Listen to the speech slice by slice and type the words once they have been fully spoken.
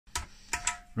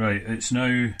Right, it's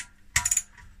now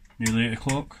nearly 8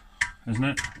 o'clock, isn't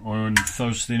it, on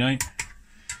Thursday night.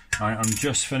 I'm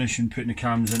just finishing putting the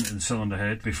cams into the cylinder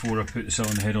head before I put the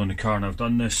cylinder head on the car, and I've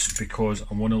done this because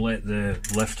I want to let the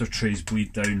lifter trays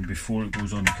bleed down before it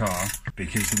goes on the car,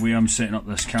 because the way I'm setting up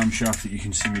this camshaft that you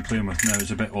can see me playing with now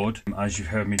is a bit odd. As you've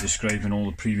heard me describe in all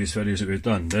the previous videos that we've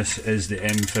done, this is the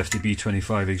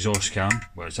M52 exhaust cam.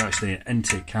 Well, it's actually an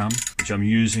intake cam which I'm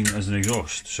using as an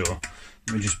exhaust. So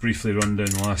let me just briefly run down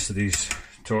the last of these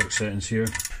Torx settings here.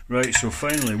 Right, so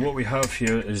finally what we have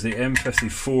here is the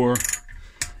M54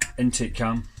 intake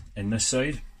cam in this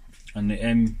side and the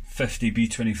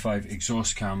M50B25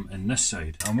 exhaust cam in this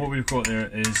side, and what we've got there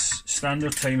is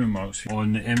standard timing marks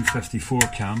on the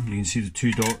M54 cam. You can see the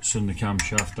 2 dots on the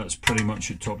camshaft, that's pretty much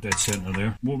at top dead centre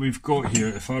there. What we've got here,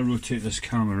 if I rotate this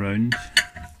cam around,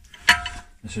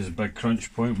 this is a big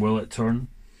crunch point. Will it turn?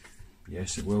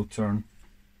 Yes, it will turn.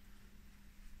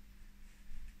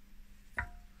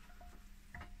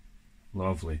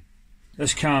 Lovely.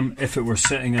 This cam, if it were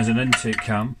sitting as an intake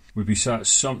cam, would be sat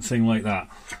something like that.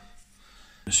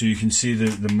 So you can see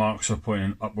the marks are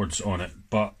pointing upwards on it.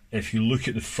 But if you look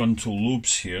at the frontal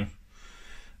lobes here,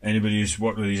 anybody who's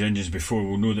worked with these engines before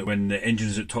will know that when the engine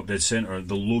is at top dead centre,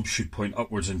 the lobes should point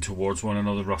upwards and towards one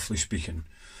another, roughly speaking.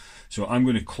 So I'm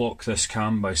going to clock this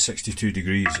cam by 62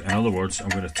 degrees. In other words, I'm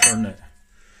going to turn it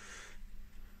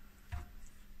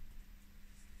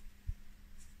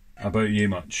about yay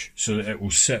much, so that it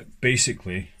will sit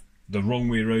basically the wrong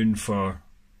way around for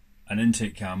an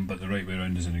intake cam, but the right way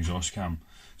around as an exhaust cam.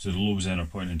 So the lobes then are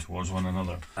pointing towards one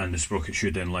another, and the sprocket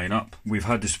should then line up. We've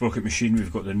had the sprocket machined,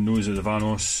 we've got the nose of the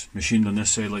Vanos machined on this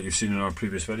side like you've seen in our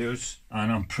previous videos,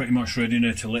 and I'm pretty much ready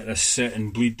now to let this sit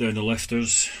and bleed down the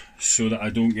lifters so that I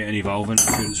don't get any valve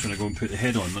interference when I go and put the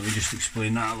head on. Let me just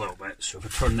explain that a little bit. So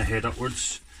if I turn the head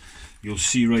upwards, you'll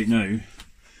see right now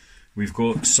we've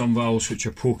got some valves which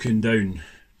are poking down,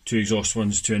 2 exhaust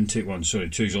ones, 2 intake ones, sorry,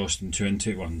 2 exhaust and 2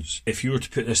 intake ones. If you were to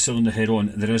put this cylinder head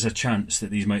on, there is a chance that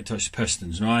these might touch the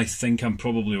pistons. Now I think I'm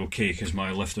probably okay because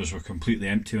my lifters were completely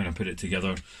empty when I put it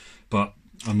together, but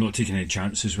I'm not taking any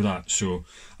chances with that, so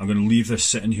I'm going to leave this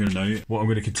sitting here now. What I'm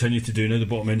going to continue to do now the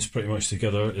bottom end's pretty much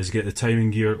together is get the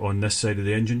timing gear on this side of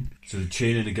the engine. So the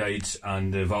chain of the guides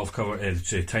and the valve cover,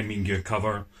 the timing gear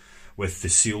cover with the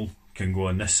seal can go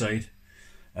on this side.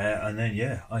 And then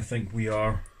yeah, I think we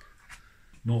are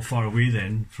not far away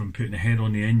then from putting the head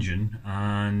on the engine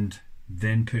and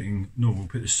then we'll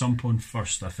put the sump on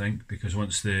first, I think, because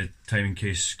once the timing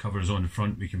case cover is on the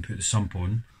front we can put the sump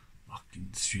on.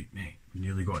 Fucking sweet, mate, we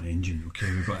nearly got an engine. Okay,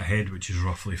 we've got a head which is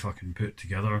roughly fucking put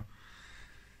together.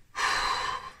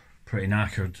 Pretty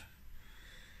knackered,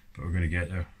 but we're going to get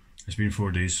there. It's been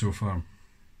 4 days so far,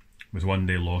 with 1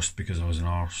 day lost because I was an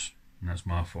arse, and that's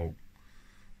my fault.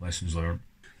 Lessons learned.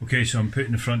 Okay, so I'm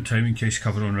putting the front timing case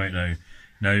cover on right now.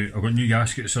 Now, I've got new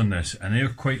gaskets on this, and they're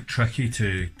quite tricky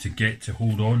to get to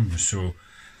hold on. So,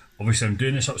 obviously I'm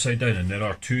doing this upside down, and there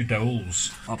are 2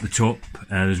 dowels up the top.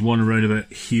 There's one around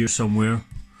about here somewhere.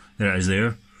 There it is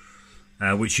there.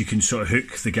 Which you can sort of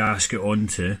hook the gasket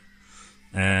onto.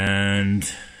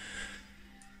 And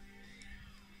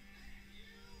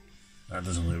that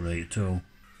doesn't look right at all.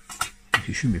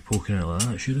 It shouldn't be poking out like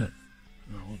that, should it?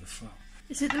 Oh, what the fuck?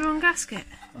 Is it the wrong gasket?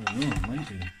 I don't know, it might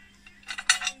be.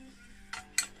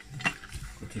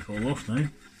 I'll take it all off now.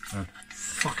 I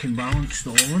fucking balanced it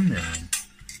all on there then.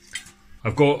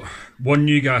 I've got one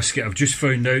new gasket. I've just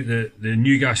found out that the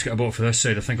new gasket I bought for this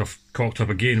side, I think I've cocked up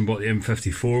again and bought the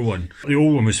M54 one. The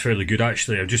old one was fairly good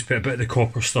actually. I've just put a bit of the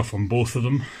copper stuff on both of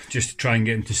them just to try and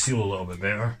get them to seal a little bit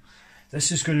better.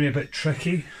 This is going to be a bit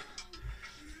tricky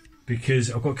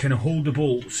because I've got to kind of hold the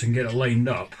bolts and get it lined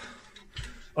up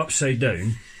upside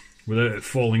down without it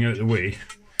falling out the way,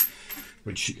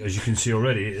 which as you can see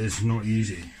already is not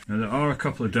easy. Now there are a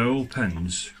couple of dowel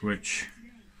pins which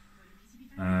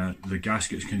the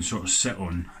gaskets can sort of sit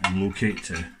on and locate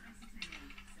to,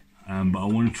 but I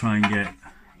want to try and get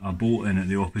a bolt in at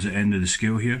the opposite end of the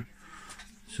scale here.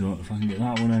 So if I can get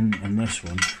that one in and this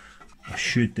one, I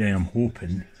should then, I'm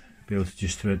hoping, be able to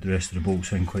just thread the rest of the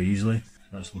bolts in quite easily.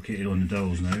 That's located on the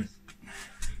dowels now.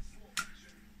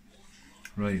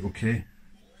 Right, okay.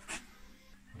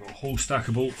 I've got a whole stack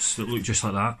of bolts that look just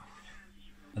like that.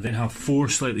 I then have 4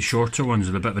 slightly shorter ones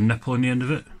with a bit of a nipple on the end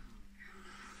of it.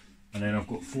 And then I've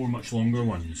got 4 much longer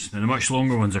ones. Now the much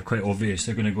longer ones are quite obvious,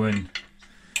 they're going to go in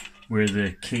where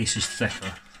the case is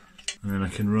thicker. And then I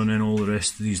can run in all the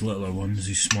rest of these littler ones,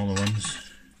 these smaller ones.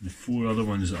 And the 4 other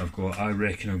ones that I've got I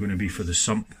reckon are going to be for the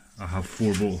sump. I have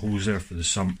 4 bolt holes there for the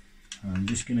sump. I'm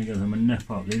just going to give them a nip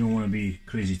up. They don't want to be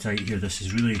crazy tight here. This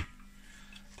is really,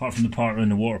 apart from the part around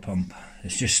the water pump,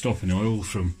 it's just stopping the oil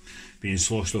from being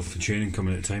sloshed off the chain and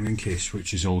coming out the timing case,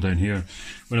 which is all down here.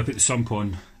 When I put the sump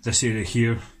on, this area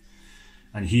here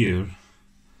and here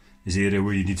is the area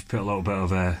where you need to put a little bit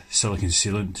of silicone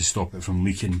sealant to stop it from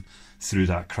leaking through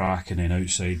that crack and then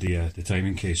outside the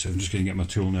timing case. So I'm just going to get my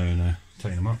tool now and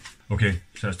tighten them up. Okay,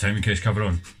 so that's timing case cover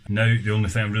on. Now the only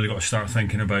thing I've really got to start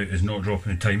thinking about is not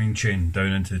dropping the timing chain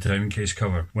down into the timing case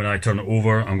cover. When I turn it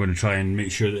over, I'm going to try and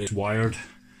make sure that it's wired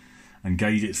and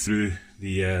guide it through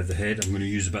the head. I'm going to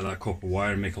use a bit of that copper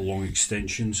wire and make a long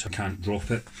extension so I can't drop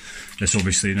it. This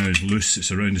obviously now is loose,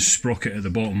 it's around the sprocket at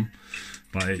the bottom,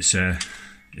 but it's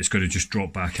going to just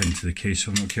drop back into the case if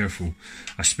I'm not careful.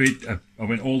 I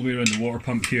went all the way around the water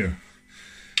pump here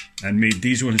and made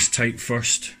these ones tight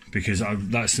first, because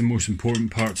that's the most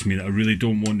important part to me, that I really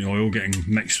don't want the oil getting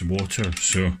mixed with water.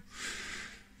 So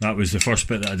that was the first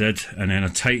bit that I did, and then I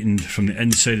tightened from the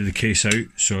inside of the case out.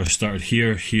 So I started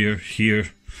here, here,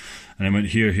 here, and I went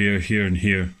here, here, here and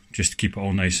here, just to keep it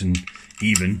all nice and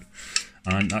even.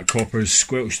 And that copper is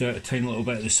squelched out a tiny little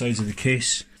bit at the sides of the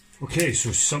case. Okay,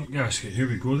 so sump gasket, here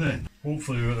we go then.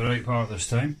 Hopefully we're at the right part this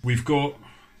time. We've got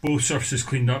both surfaces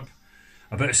cleaned up.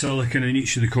 A bit of silicone in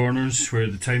each of the corners where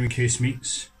the timing case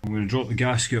meets. I'm going to drop the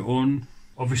gasket on.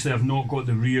 Obviously I've not got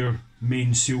the rear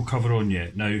main seal cover on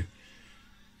yet. Now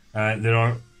there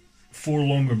are 4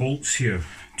 longer bolts here,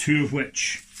 2 of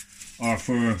which are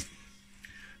for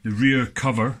the rear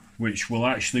cover, which will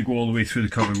actually go all the way through the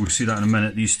cover. We'll see that in a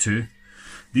minute, these two.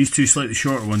 These 2 slightly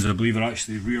shorter ones I believe are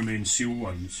actually rear main seal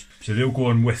ones. So they'll go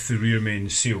on with the rear main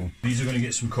seal. These are going to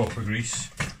get some copper grease,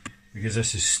 because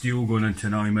this is steel going into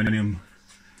an aluminium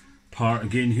part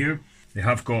again here. They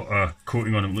have got a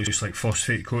coating on them, looks like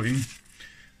phosphate coating,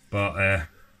 but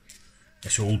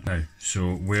it's old now,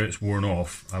 so where it's worn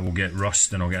off I will get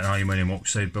rust and I'll get an aluminium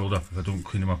oxide build up if I don't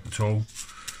clean them up at all.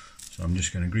 So I'm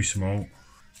just going to grease them all,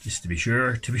 just to be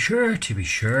sure, to be sure, to be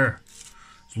sure.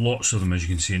 There's lots of them, as you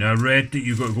can see. Now I read that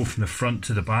you've got to go from the front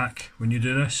to the back when you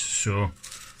do this, so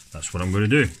that's what I'm going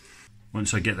to do.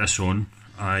 Once I get this on,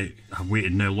 I have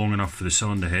waited now long enough for the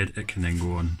cylinder head, it can then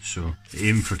go on. So the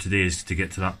aim for today is to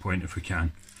get to that point if we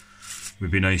can. It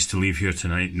would be nice to leave here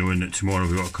tonight knowing that tomorrow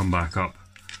we've got to come back up,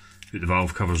 put the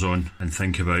valve covers on and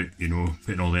think about, you know,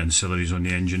 putting all the ancillaries on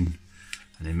the engine,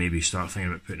 and then maybe start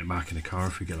thinking about putting it back in the car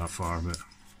if we get that far, but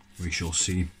we shall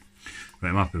see. Right,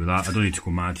 I'm happy with that. I don't need to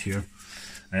go mad here.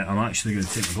 I'm actually going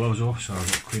to take my gloves off so I've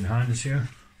got clean hands here.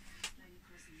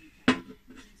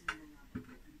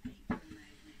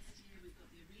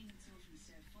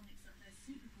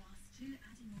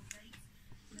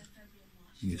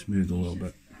 It's moved a little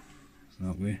bit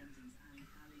that way.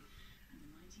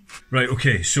 Right,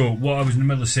 okay, so what I was in the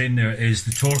middle of saying there is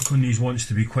the torque on these wants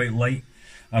to be quite light.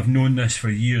 I've known this for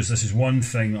years. This is one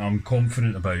thing I'm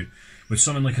confident about. With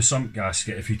something like a sump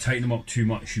gasket, if you tighten them up too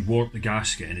much, you warp the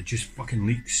gasket and it just fucking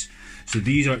leaks. So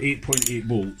these are 8.8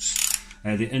 bolts.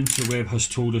 The interweb has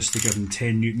told us to give them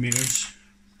 10 Newton meters,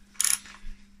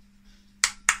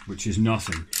 which is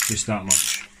nothing, just that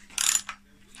much.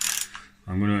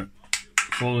 I'm going to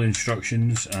follow the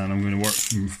instructions and I'm going to work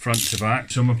from front to back.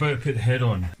 So I'm about to put the head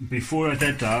on. Before I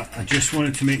did that, I just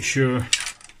wanted to make sure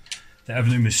that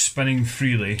everything was spinning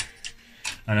freely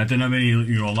and I didn't have any,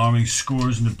 you know, alarming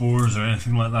scores in the bores or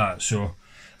anything like that. So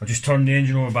I just turned the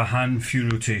engine over by hand, few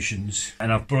rotations,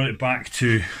 and I've brought it back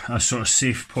to a sort of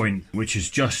safe point, which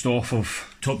is just off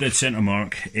of top dead centre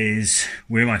mark is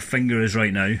where my finger is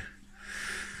right now,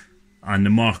 and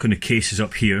the mark on the case is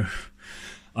up here.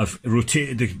 I've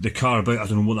rotated the car about, I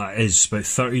don't know what that is, about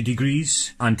 30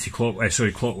 degrees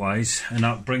clockwise, and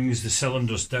that brings the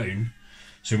cylinders down.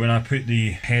 So when I put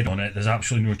the head on it, there's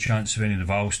absolutely no chance of any of the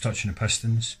valves touching the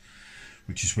pistons,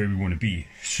 which is where we want to be.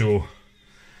 So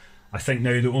I think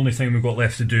now the only thing we've got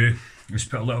left to do is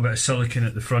put a little bit of silicone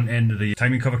at the front end of the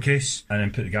timing cover case and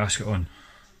then put the gasket on.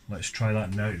 Let's try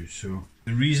that now. So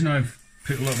the reason I've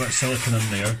put a little bit of silicone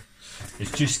in there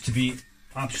is just to be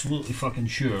absolutely fucking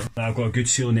sure that I've got a good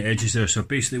seal on the edges there. So I've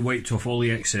basically wiped off all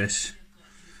the excess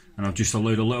and I've just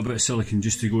allowed a little bit of silicone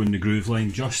just to go in the groove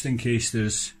line, just in case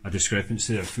there's a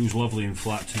discrepancy there. It feels lovely and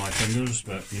flat to my fingers,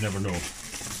 but you never know.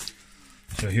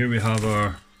 So here we have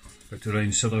our Victor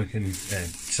Ryan silicone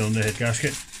cylinder head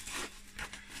gasket.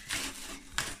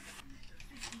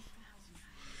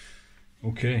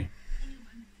 Okay,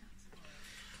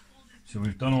 so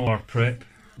we've done all our prep.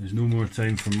 There's no more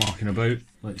time for mucking about.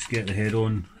 Let's get the head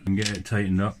on and get it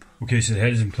tightened up. Okay, so the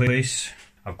head is in place.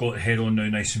 I've got the head on now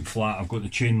nice and flat. I've got the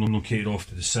chain located off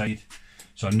to the side.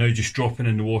 So I'm now just dropping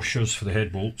in the washers for the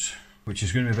head bolts, which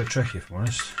is going to be a bit tricky if I'm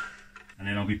honest. And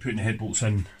then I'll be putting the head bolts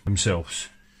in themselves.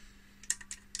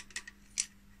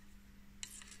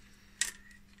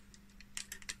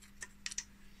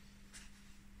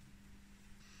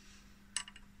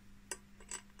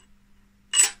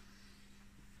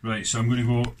 Right, so I've got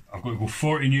to go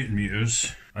 40 Newton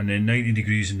meters and then 90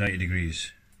 degrees and 90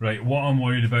 degrees. Right, what I'm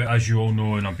worried about, as you all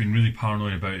know, and I've been really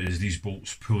paranoid about, is these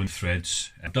bolts pulling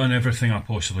threads. I've done everything I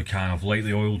possibly can. I've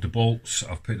lightly oiled the bolts,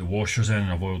 I've put the washers in,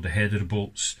 and I've oiled the head of the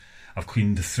bolts. I've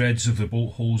cleaned the threads of the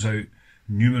bolt holes out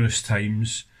numerous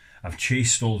times. I've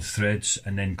chased all the threads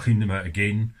and then cleaned them out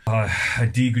again. I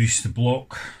degreased the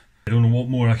block. I don't know what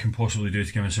more I can possibly do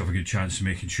to give myself a good chance of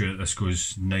making sure that this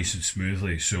goes nice and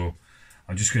smoothly. So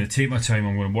I'm just going to take my time,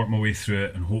 I'm going to work my way through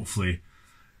it, and hopefully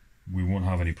we won't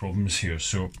have any problems here.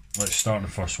 So let's start on the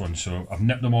first one. So I've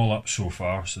nipped them all up so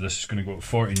far, so this is going to go at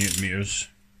 40 Newton meters.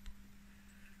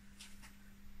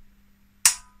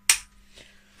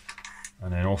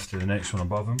 And then off to the next one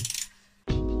above them.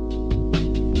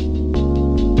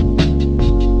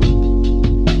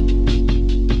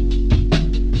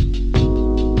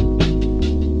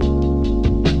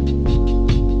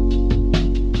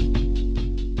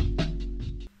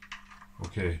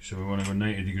 Okay, so we want to go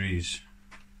 90 degrees.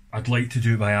 I'd like to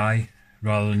do it by eye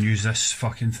rather than use this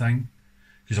fucking thing,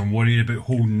 because I'm worried about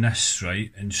holding this,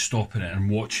 right, and stopping it and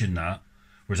watching that,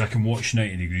 whereas I can watch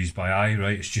 90 degrees by eye,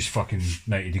 right, it's just fucking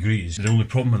 90 degrees. The only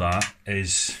problem with that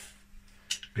is,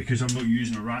 because I'm not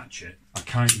using a ratchet, I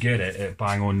can't get it at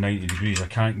bang on 90 degrees, I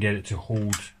can't get it to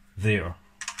hold there.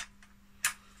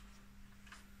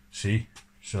 See?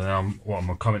 So then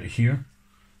I'm coming to here.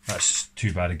 That's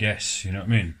too bad a guess, you know what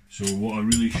I mean? So what I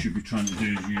really should be trying to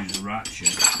do is use a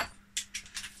ratchet,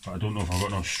 but I don't know if I've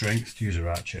got enough strength to use a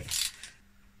ratchet.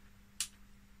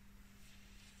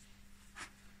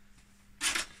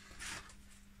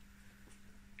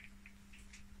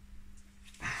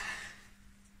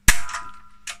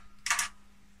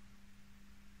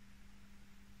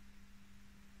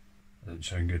 That didn't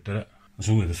sound good, did it? It's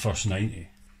only the first 90.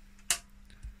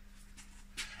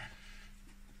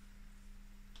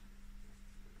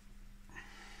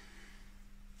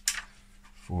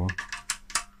 4.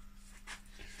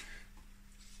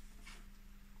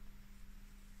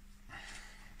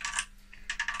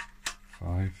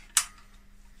 5.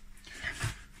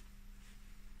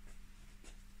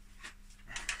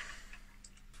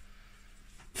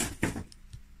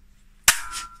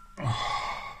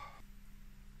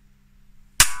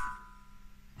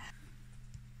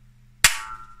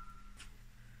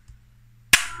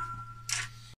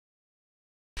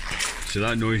 'So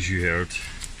that noise you heard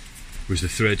was the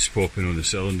threads popping on the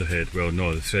cylinder head. Well,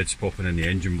 no, the threads popping in the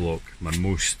engine block. My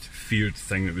most feared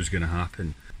thing that was going to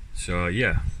happen. So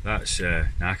yeah, that's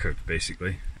knackered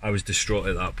basically. I was distraught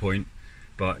at that point,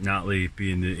 but Natalie,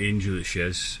 being the angel that she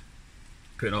is,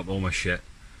 putting up all my shit,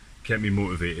 kept me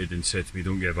motivated and said to me,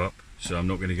 don't give up. So I'm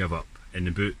not going to give up. In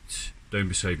the boot, down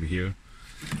beside me here,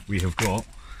 we have got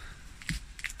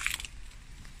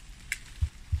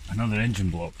another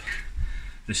engine block.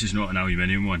 This is not an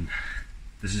aluminium one.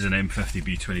 This is an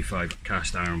M52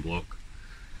 cast iron block.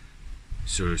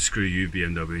 So screw you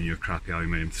BMW and your crappy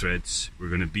aluminium threads. We're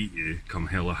going to beat you come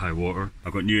hell or high water.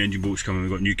 I've got new engine bolts coming,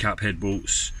 we've got new cap head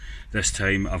bolts. This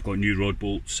time I've got new rod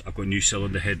bolts, I've got new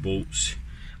cylinder head bolts.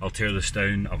 I'll tear this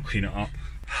down, I'll clean it up.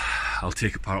 I'll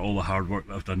take apart all the hard work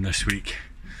that I've done this week.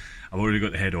 I've already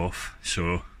got the head off,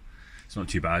 so it's not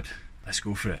too bad. Let's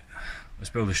go for it. Let's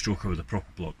build a stroker with a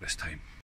proper block this time.